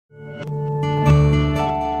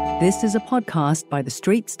This is a podcast by The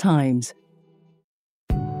Straits Times.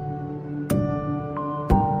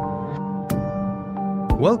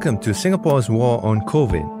 Welcome to Singapore's War on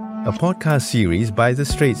COVID, a podcast series by The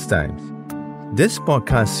Straits Times. This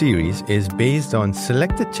podcast series is based on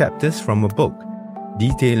selected chapters from a book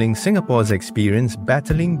detailing Singapore's experience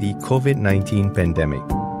battling the COVID-19 pandemic.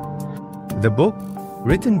 The book,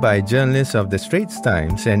 written by journalists of The Straits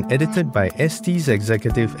Times and edited by ST's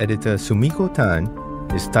executive editor Sumiko Tan,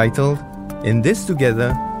 is titled In This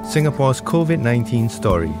Together, Singapore's COVID-19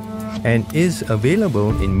 Story, and is available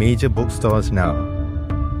in major bookstores now.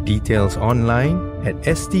 Details online at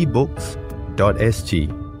stbooks.sg.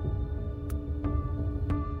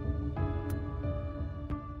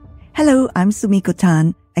 Hello, I'm Sumiko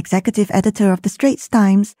Tan, executive editor of The Straits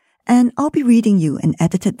Times, and I'll be reading you an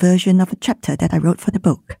edited version of a chapter that I wrote for the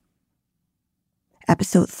book.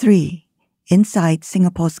 Episode 3, Inside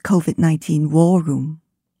Singapore's COVID-19 War Room.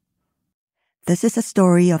 This is a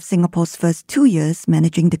story of Singapore's first 2 years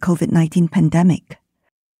managing the COVID-19 pandemic.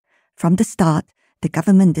 From the start, the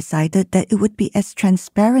government decided that it would be as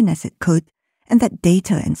transparent as it could and that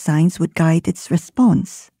data and science would guide its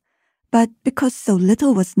response. But because so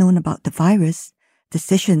little was known about the virus,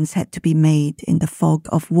 decisions had to be made in the fog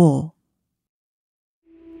of war.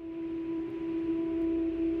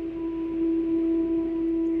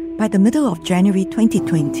 By the middle of January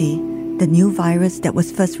 2020, the new virus that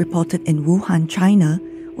was first reported in Wuhan, China,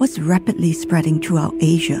 was rapidly spreading throughout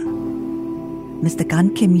Asia. Mr.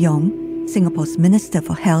 Gan Kim Yong, Singapore's Minister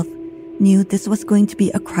for Health, knew this was going to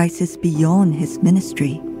be a crisis beyond his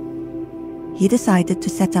ministry. He decided to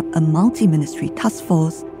set up a multi-ministry task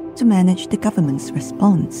force to manage the government's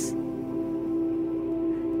response.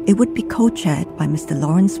 It would be co-chaired by Mr.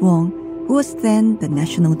 Lawrence Wong, who was then the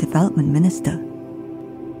National Development Minister.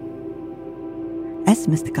 As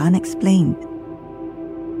Mr. Gan explained,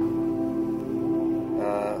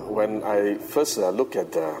 when I first looked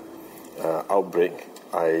at the outbreak,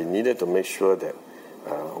 I needed to make sure that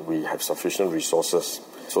we have sufficient resources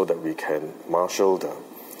so that we can marshal the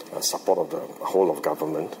support of the whole of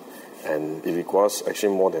government. And it requires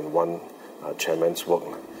actually more than one chairman's work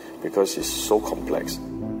because it's so complex.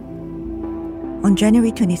 On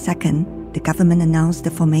January 22nd, the government announced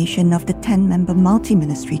the formation of the 10-member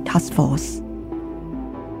multi-ministry task force.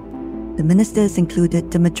 The ministers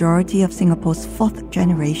included the majority of Singapore's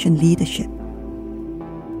fourth-generation leadership.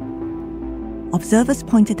 Observers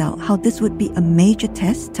pointed out how this would be a major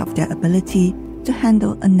test of their ability to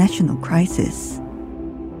handle a national crisis.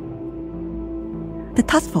 The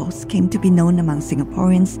task force came to be known among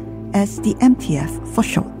Singaporeans as the MTF for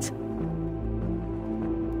short.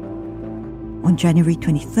 On January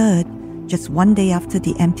 23rd, just one day after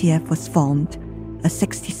the MTF was formed, a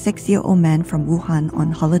 66-year-old man from Wuhan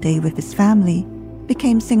on holiday with his family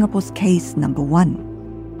became Singapore's case number 1.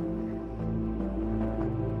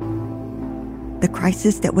 The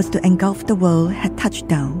crisis that was to engulf the world had touched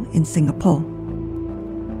down in Singapore.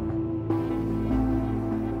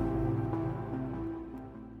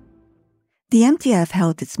 The MTF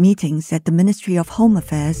held its meetings at the Ministry of Home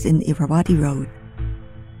Affairs in Irrawaddy Road.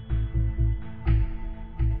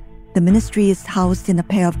 The ministry is housed in a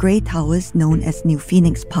pair of grey towers known as New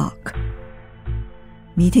Phoenix Park.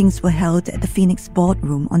 Meetings were held at the Phoenix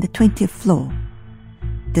Boardroom on the 20th floor.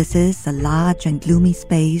 This is a large and gloomy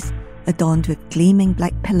space adorned with gleaming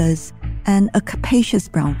black pillars and a capacious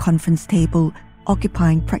brown conference table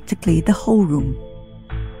occupying practically the whole room.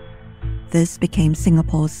 This became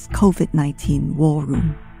Singapore's COVID-19 war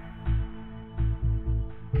room.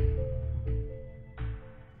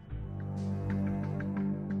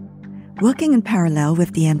 Working in parallel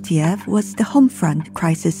with the MTF was the Homefront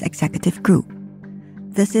Crisis Executive Group.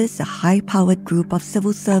 This is a high-powered group of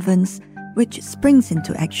civil servants which springs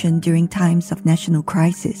into action during times of national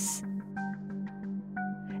crisis.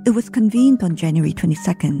 It was convened on January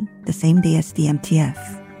 22nd, the same day as the MTF.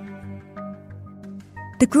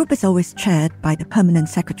 The group is always chaired by the Permanent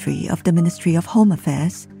Secretary of the Ministry of Home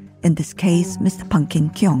Affairs, in this case, Mr. Pang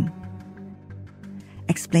Kyong.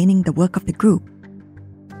 Explaining the work of the group,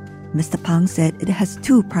 Mr. Pang said it has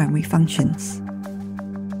 2 primary functions.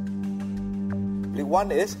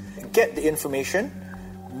 One is get the information,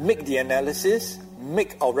 make the analysis,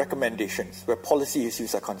 make our recommendations where policy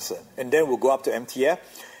issues are concerned. And then we'll go up to MTF.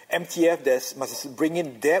 MTF must bring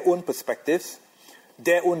in their own perspectives,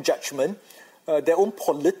 their own judgment, their own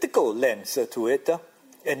political lens to it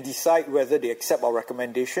and decide whether they accept our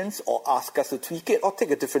recommendations or ask us to tweak it or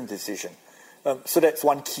take a different decision. So that's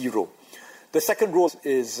one key role. The second role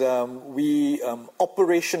is we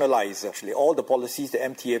operationalize actually all the policies the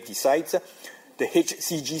MTF decides. The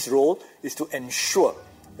HCG's role is to ensure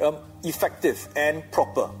effective and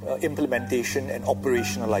proper implementation and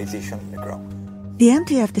operationalization on the ground. The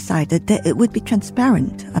MTF decided that it would be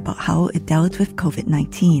transparent about how it dealt with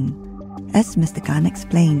COVID-19. As Mr. Gan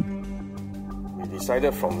explained, we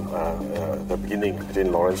decided from the beginning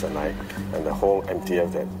between Lawrence and I and the whole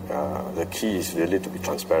MTF that the key is really to be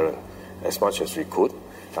transparent as much as we could,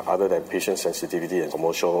 other than patient sensitivity and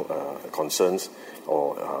commercial concerns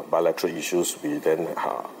or bilateral issues, we then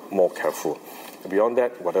are more careful. Beyond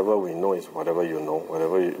that, whatever we know is whatever you know,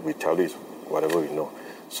 whatever we tell you is whatever we know.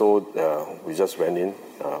 So we just went in,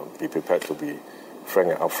 be prepared to be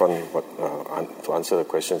frank and upfront to answer the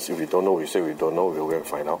questions. If we don't know, we say we don't know, we'll go and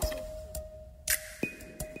find out.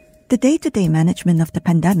 the day-to-day management of the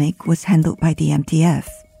pandemic was handled by the MTF.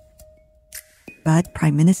 But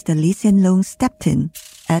Prime Minister Lee Hsien Loong stepped in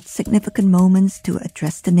at significant moments to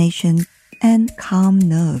address the nation and calm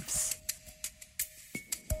nerves.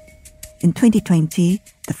 In 2020,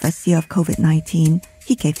 the first year of COVID-19,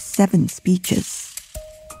 he gave 7 speeches.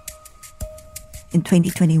 In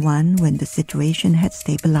 2021, when the situation had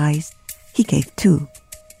stabilized, he gave 2.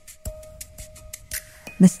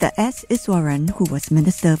 Mr. S. Iswaran, who was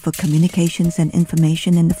Minister for Communications and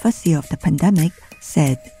Information in the first year of the pandemic,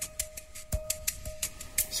 said,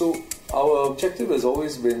 So our objective has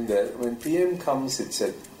always been that when PM comes, it's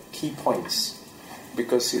at key points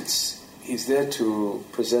because he's there to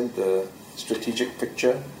present the strategic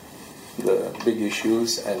picture, the big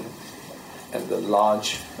issues, and the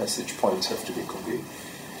large message points have to be conveyed.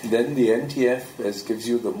 Then the MTF gives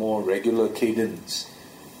you the more regular cadence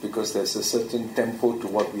because there's a certain tempo to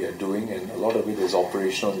what we are doing, and a lot of it is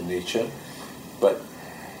operational in nature, but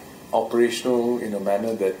operational in a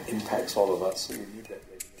manner that impacts all of us. So we need that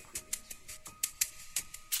regular cadence.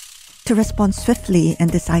 To respond swiftly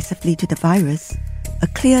and decisively to the virus, a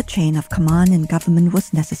clear chain of command in government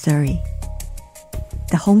was necessary.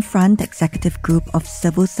 The Homefront Executive Group of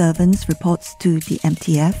Civil Servants reports to the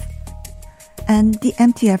MTF, and the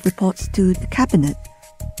MTF reports to the Cabinet,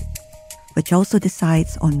 which also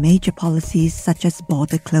decides on major policies such as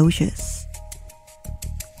border closures.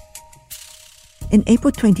 In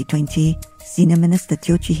April 2020, Senior Minister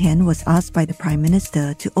Teo Chee Hean was asked by the Prime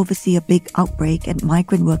Minister to oversee a big outbreak at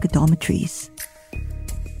migrant worker dormitories.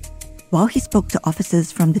 While he spoke to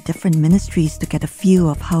officers from the different ministries to get a feel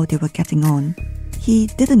of how they were getting on, he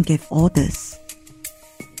didn't give orders.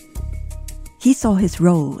 He saw his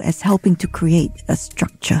role as helping to create a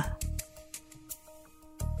structure.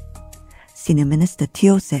 Senior Minister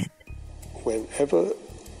Teo said, whenever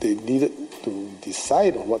they needed to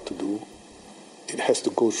decide on what to do, it has to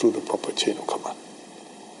go through the proper chain of command.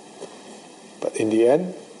 But in the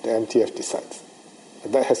end, the MTF decides.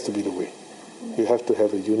 And that has to be the way. You have to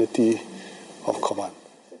have a unity of command.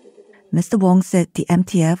 Mr. Wong said the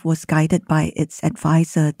MTF was guided by its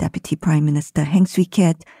advisor, Deputy Prime Minister Heng Swee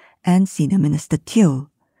Keat and Senior Minister Teo.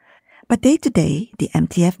 But day to day, the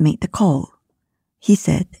MTF made the call. He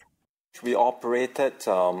said, we operated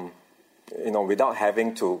without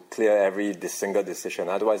having to clear every single decision.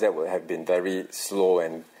 Otherwise, that would have been very slow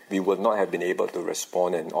and we would not have been able to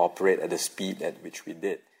respond and operate at the speed at which we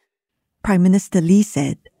did. Prime Minister Lee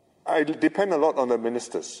said, I depend a lot on the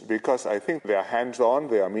ministers because I think they are hands-on,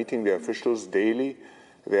 they are meeting their officials daily,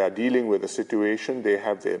 they are dealing with the situation, they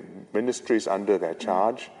have their ministries under their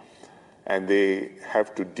charge, and they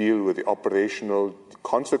have to deal with the operational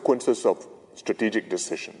consequences of strategic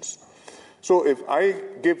decisions. So if I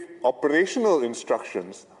give operational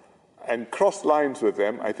instructions and cross lines with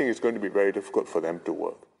them, I think it's going to be very difficult for them to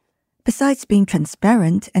work. Besides being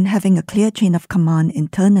transparent and having a clear chain of command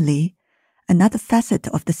internally, another facet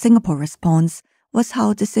of the Singapore response was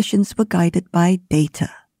how decisions were guided by data.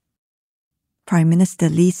 Prime Minister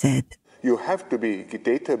Lee said, you have to be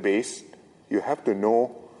data-based. You have to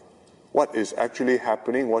know what is actually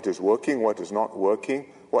happening, what is working, what is not working,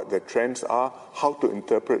 what the trends are, how to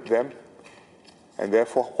interpret them, and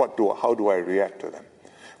therefore how do I react to them.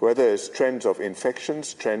 Whether it's trends of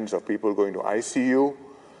infections, trends of people going to ICU,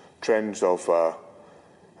 trends of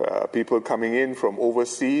people coming in from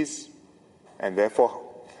overseas, and therefore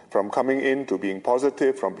from coming in to being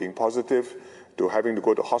positive, from being positive to having to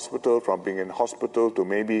go to hospital, from being in hospital to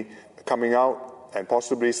maybe coming out and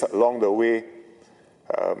possibly along the way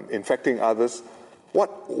infecting others.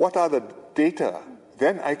 What are the data?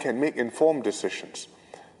 Then I can make informed decisions.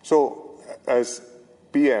 So as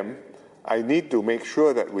PM, I need to make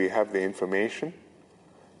sure that we have the information,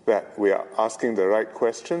 that we are asking the right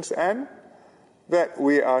questions, and that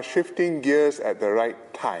we are shifting gears at the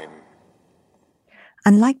right time.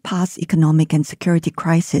 Unlike past economic and security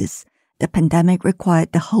crises, the pandemic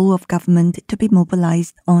required the whole of government to be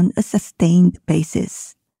mobilized on a sustained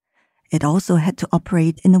basis. it also had to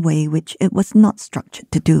operate in a way which it was not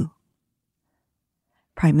structured to do.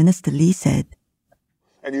 Prime Minister Lee said,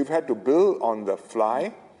 And you've had to build on the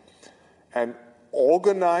fly and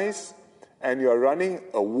organize, and you're running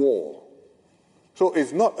a war. So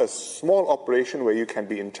it's not a small operation where you can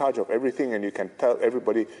be in charge of everything and you can tell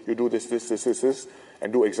everybody, you do this,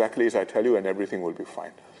 and do exactly as I tell you and everything will be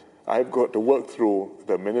fine. I've got to work through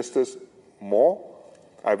the ministers more.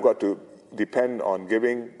 I've got to depend on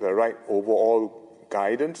giving the right overall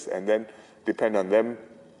guidance and then depend on them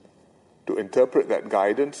to interpret that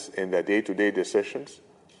guidance in their day-to-day decisions.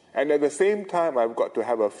 And at the same time, I've got to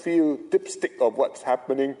have a feel dipstick of what's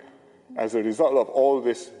happening as a result of all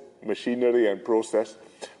this machinery and process,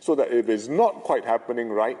 so that if it's not quite happening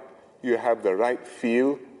right, you have the right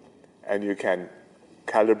feel and you can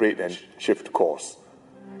calibrate and shift course.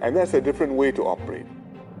 And that's a different way to operate.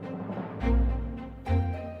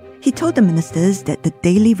 He told the ministers that the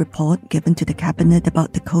daily report given to the cabinet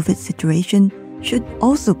about the COVID situation should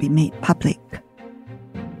also be made public.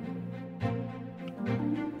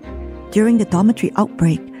 During the dormitory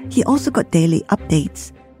outbreak, he also got daily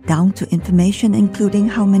updates, down to information including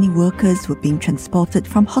how many workers were being transported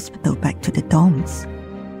from hospital back to the dorms.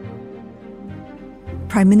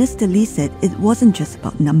 Prime Minister Lee said it wasn't just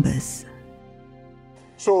about numbers.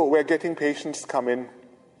 So we're getting patients come in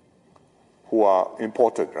who are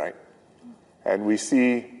imported, right? And we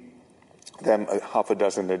see them half a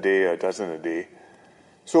dozen a day, a dozen a day.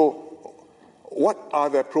 So what are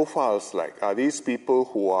their profiles like? Are these people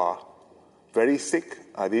who are very sick?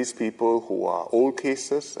 Are these people who are old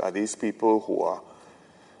cases? Are these people who are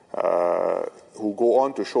who go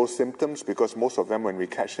on to show symptoms? Because most of them, when we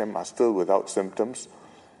catch them, are still without symptoms.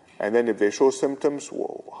 And then if they show symptoms,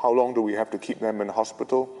 how long do we have to keep them in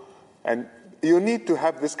hospital? And you need to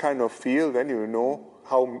have this kind of feel, then you know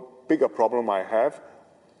how big a problem I have.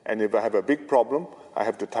 And if I have a big problem, I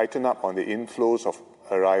have to tighten up on the inflows of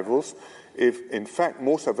arrivals. If, in fact,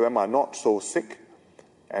 most of them are not so sick,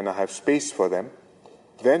 and I have space for them,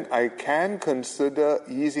 then I can consider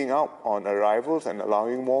easing up on arrivals and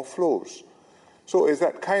allowing more flows. So it's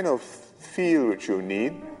that kind of feel which you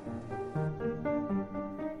need.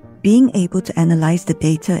 Being able to analyze the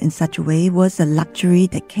data in such a way was a luxury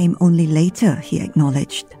that came only later, he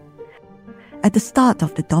acknowledged. At the start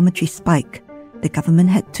of the dormitory spike, the government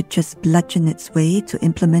had to just bludgeon its way to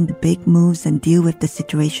implement the big moves and deal with the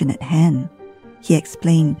situation at hand. He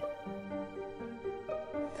explained.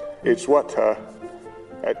 It's what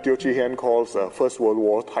Teo Chee Hean calls a First World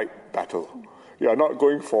War type battle. You are not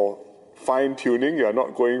going for fine-tuning, you are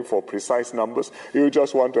not going for precise numbers. You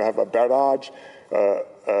just want to have a barrage,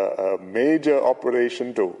 a major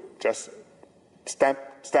operation to just stamp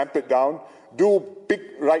it down, do big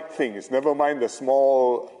right things, never mind the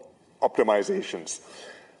small optimizations.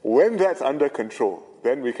 When that's under control,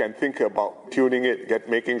 then we can think about tuning it,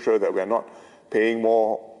 making sure that we're not paying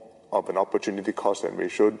more of an opportunity cost than we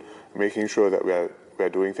should, making sure that we're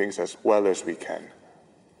doing things as well as we can.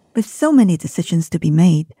 With so many decisions to be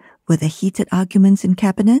made, were there heated arguments in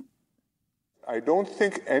Cabinet? I don't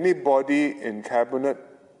think anybody in Cabinet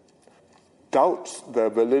doubts the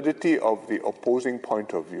validity of the opposing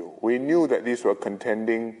point of view. We knew that these were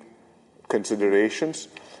contending considerations,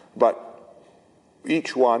 but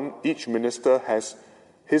each minister has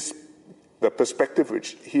the perspective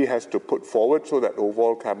which he has to put forward, so that the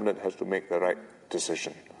overall cabinet has to make the right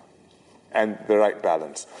decision and the right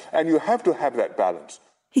balance. And you have to have that balance.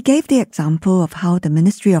 He gave the example of how the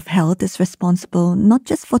Ministry of Health is responsible not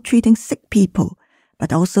just for treating sick people,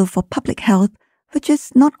 but also for public health, which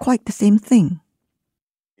is not quite the same thing.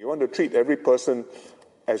 You want to treat every person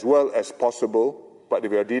as well as possible, but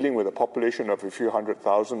if you're dealing with a population of a few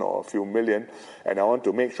 100,000 or a few million, and I want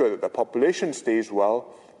to make sure that the population stays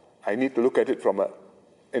well, I need to look at it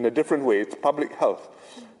in a different way. It's public health.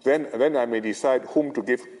 Then I may decide whom to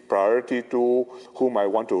give priority to, whom I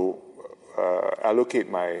want to allocate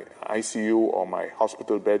my ICU or my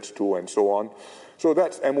hospital beds to, and so on. So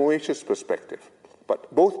that's MOH's perspective.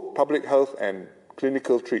 But both public health and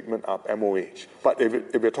clinical treatment are MOH. But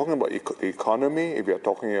if you're talking about the economy, if you're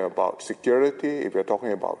talking about security, if you're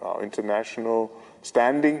talking about our international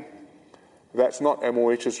standing, that's not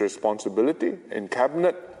MOH's responsibility. In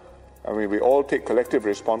Cabinet, we all take collective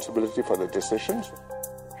responsibility for the decisions.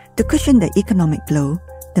 To cushion the economic blow,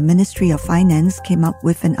 the Ministry of Finance came up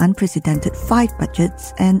with an unprecedented 5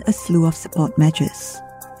 budgets and a slew of support measures.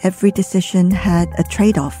 Every decision had a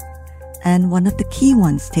trade-off, and one of the key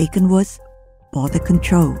ones taken was border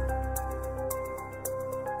control.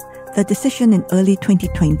 The decision in early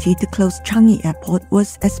 2020 to close Changi Airport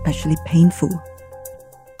was especially painful.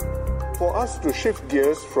 for us to shift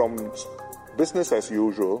gears from business as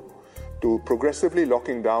usual to progressively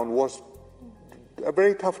locking down was a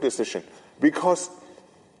very tough decision, because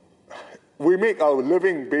we make our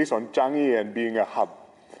living based on Changi and being a hub.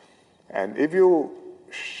 And if you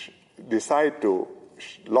decide to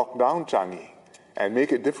lock down Changi and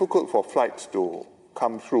make it difficult for flights to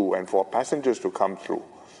come through and for passengers to come through,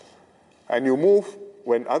 and you move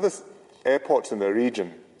when other airports in the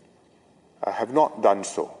region have not done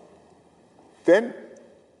so, then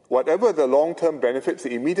whatever the long-term benefits,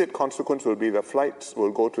 the immediate consequence will be the flights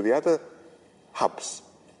will go to the other hubs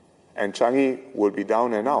and Changi will be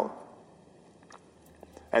down and out.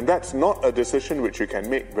 And that's not a decision which you can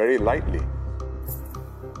make very lightly.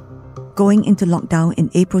 Going into lockdown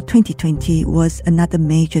in April 2020 was another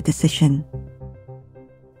major decision.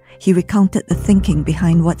 He recounted the thinking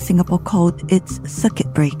behind what Singapore called its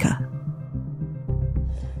circuit breaker.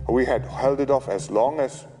 We had held it off as long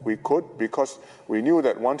as we could because we knew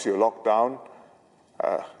that once you lock down,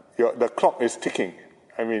 the clock is ticking.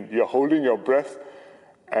 I mean, you're holding your breath,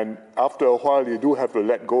 and after a while you do have to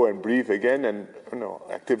let go and breathe again, and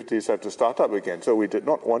activities have to start up again. So we did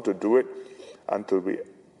not want to do it until we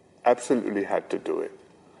absolutely had to do it.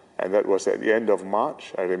 And that was at the end of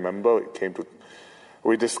March. I remember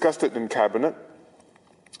we discussed it in Cabinet,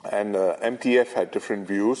 and MTF had different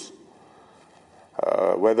views,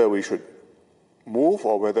 whether we should move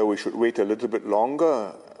or whether we should wait a little bit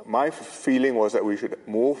longer. My feeling was that we should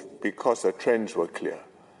move because the trends were clear.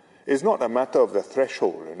 It's not a matter of the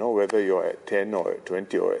threshold, whether you're at 10 or at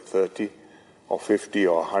 20 or at 30 or 50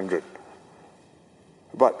 or 100.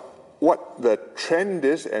 But what the trend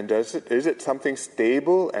is, and is it something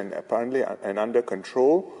stable and apparently and under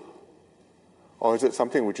control? Or is it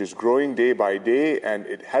something which is growing day by day and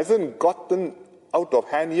it hasn't gotten out of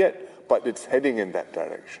hand yet, but it's heading in that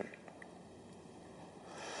direction?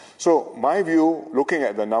 So my view, looking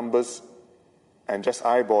at the numbers and just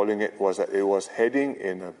eyeballing it, was that it was heading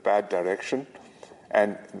in a bad direction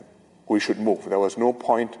and we should move. There was no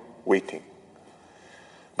point waiting.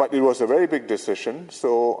 But it was a very big decision,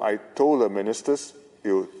 so I told the ministers,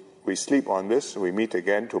 we sleep on this, we meet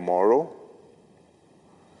again tomorrow.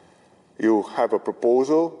 You have a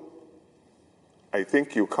proposal. I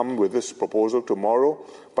think you come with this proposal tomorrow,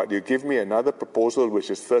 but you give me another proposal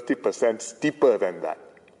which is 30% steeper than that.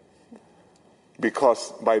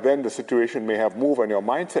 Because by then the situation may have moved and your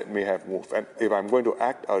mindset may have moved. And if I'm going to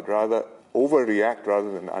act, I would rather overreact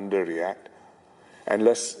rather than underreact. And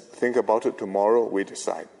let's think about it tomorrow, we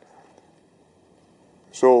decide.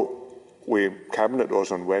 So Cabinet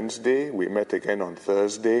was on Wednesday, we met again on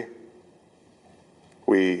Thursday.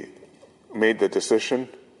 We made the decision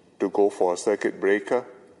to go for a circuit breaker.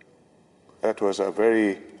 That was a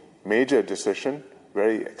very major decision,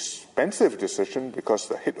 very expensive decision, because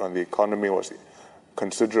the hit on the economy was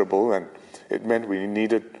considerable and it meant we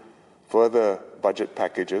needed further budget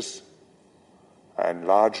packages and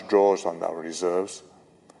large draws on our reserves.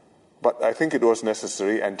 But I think it was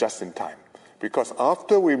necessary and just in time, because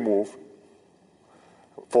after we moved,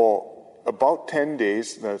 for about 10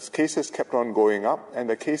 days, the cases kept on going up and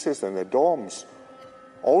the cases in the dorms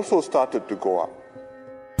also started to go up.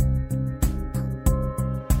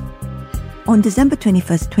 On December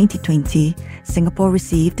 21st, 2020, Singapore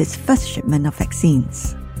received its first shipment of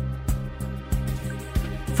vaccines.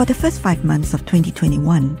 For the first 5 months of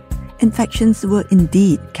 2021, infections were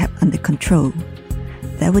indeed kept under control.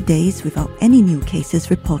 There were days without any new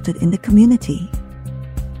cases reported in the community.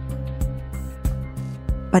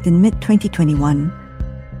 But in mid-2021,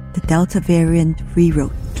 the Delta variant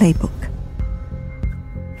rewrote playbook.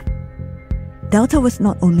 Delta was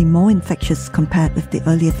not only more infectious compared with the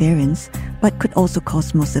earlier variants, but could also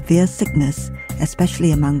cause more severe sickness,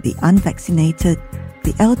 especially among the unvaccinated,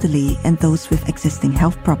 the elderly, and those with existing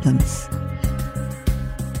health problems.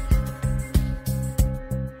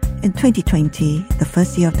 In 2020, the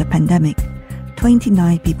first year of the pandemic,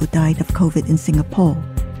 29 people died of COVID in Singapore.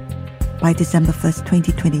 By December 1st,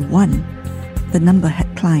 2021, the number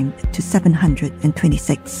had climbed to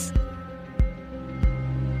 726.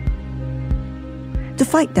 To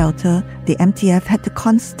fight Delta, the MTF had to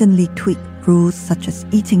constantly tweak rules such as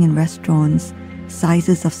eating in restaurants,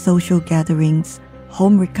 sizes of social gatherings,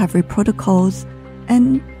 home recovery protocols,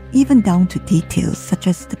 and even down to details such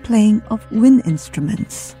as the playing of wind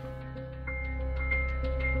instruments.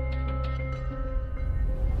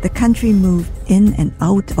 The country moved in and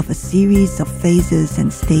out of a series of phases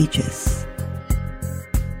and stages.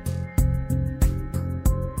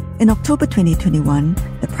 In October 2021,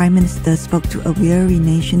 the Prime Minister spoke to a weary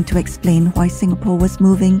nation to explain why Singapore was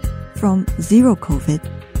moving from zero COVID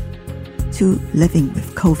to living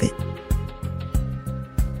with COVID.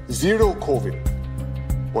 zero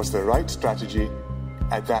COVID was the right strategy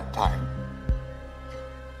at that time.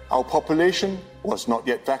 Our population was not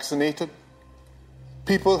yet vaccinated.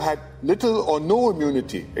 People had little or no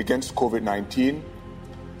immunity against COVID-19.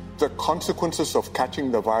 The consequences of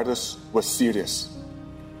catching the virus were serious.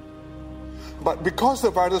 But because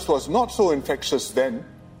the virus was not so infectious then,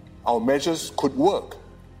 our measures could work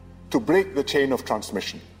to break the chain of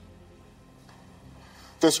transmission.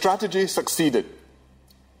 The strategy succeeded.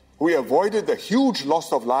 We avoided the huge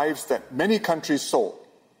loss of lives that many countries saw.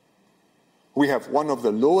 We have one of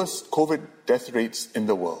the lowest COVID death rates in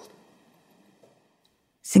the world.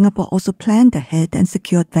 Singapore also planned ahead and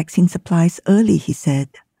secured vaccine supplies early, he said.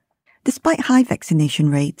 Despite high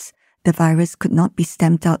vaccination rates, the virus could not be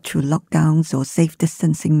stamped out through lockdowns or safe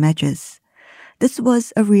distancing measures. This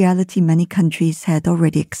was a reality many countries had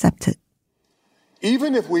already accepted.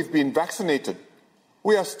 Even if we've been vaccinated,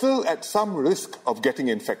 we are still at some risk of getting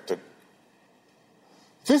infected.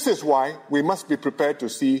 This is why we must be prepared to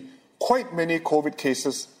see quite many COVID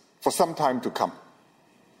cases for some time to come.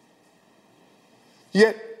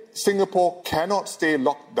 Yet, Singapore cannot stay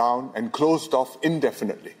locked down and closed off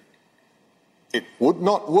indefinitely. It would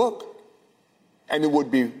not work, and it would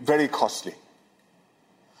be very costly.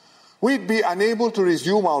 We'd be unable to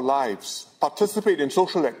resume our lives, participate in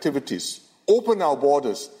social activities, open our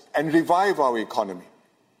borders, and revive our economy.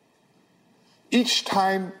 Each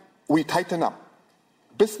time we tighten up,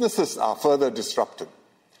 businesses are further disrupted.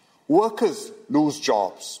 Workers lose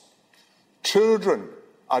jobs. Children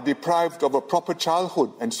are deprived of a proper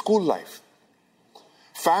childhood and school life.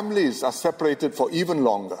 Families are separated for even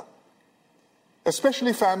longer,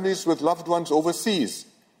 especially families with loved ones overseas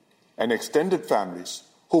and extended families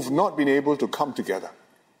who've not been able to come together.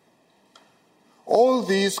 All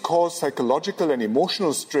these cause psychological and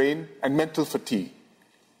emotional strain and mental fatigue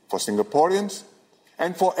for Singaporeans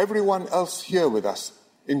and for everyone else here with us,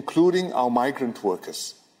 including our migrant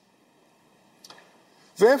workers.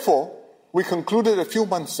 Therefore, we concluded a few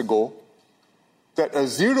months ago that a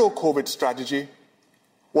zero COVID strategy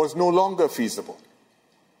was no longer feasible.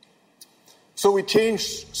 So we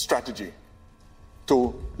changed strategy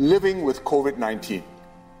to living with COVID-19.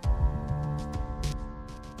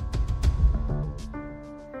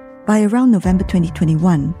 By around November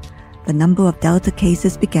 2021, the number of Delta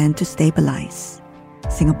cases began to stabilize.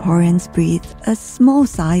 Singaporeans breathed a small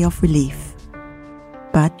sigh of relief,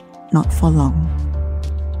 but not for long.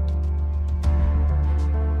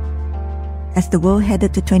 As the world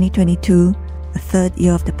headed to 2022, the third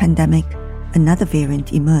year of the pandemic, another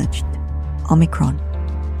variant emerged, Omicron.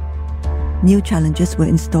 New challenges were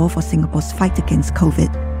in store for Singapore's fight against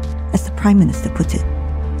COVID, as the Prime Minister put it.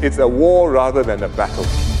 It's a war rather than a battle.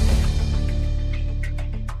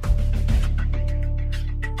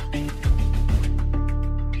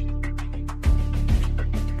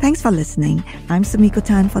 Thanks for listening. I'm Sumiko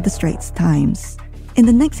Tan for The Straits Times. In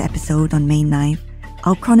the next episode on May 9th,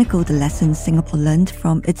 I'll chronicle the lessons Singapore learned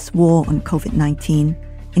from its war on COVID-19,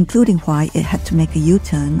 including why it had to make a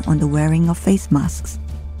U-turn on the wearing of face masks.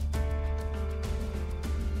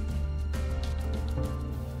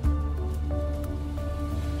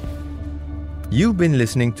 You've been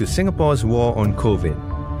listening to Singapore's War on COVID,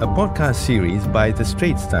 a podcast series by The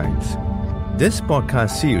Straits Times. This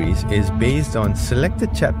podcast series is based on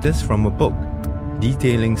selected chapters from a book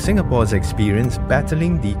detailing Singapore's experience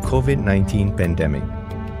battling the COVID-19 pandemic.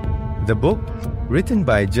 The book, written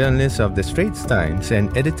by journalists of The Straits Times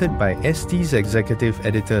and edited by ST's executive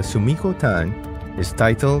editor Sumiko Tan, is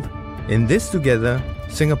titled In This Together,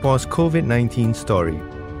 Singapore's COVID-19 Story,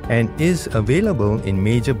 and is available in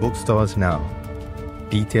major bookstores now.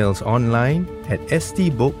 Details online at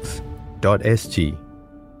stbooks.sg.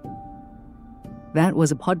 That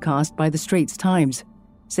was a podcast by The Straits Times.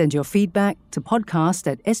 Send your feedback to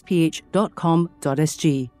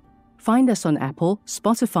podcast@sph.com.sg. Find us on Apple,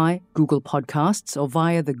 Spotify, Google Podcasts, or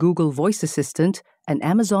via the Google Voice Assistant and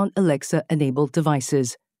Amazon Alexa-enabled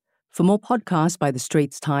devices. For more podcasts by The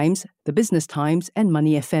Straits Times, The Business Times, and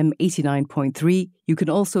Money FM 89.3, you can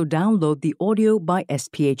also download the Audio by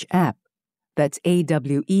SPH app. That's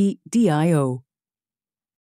AWEDIO.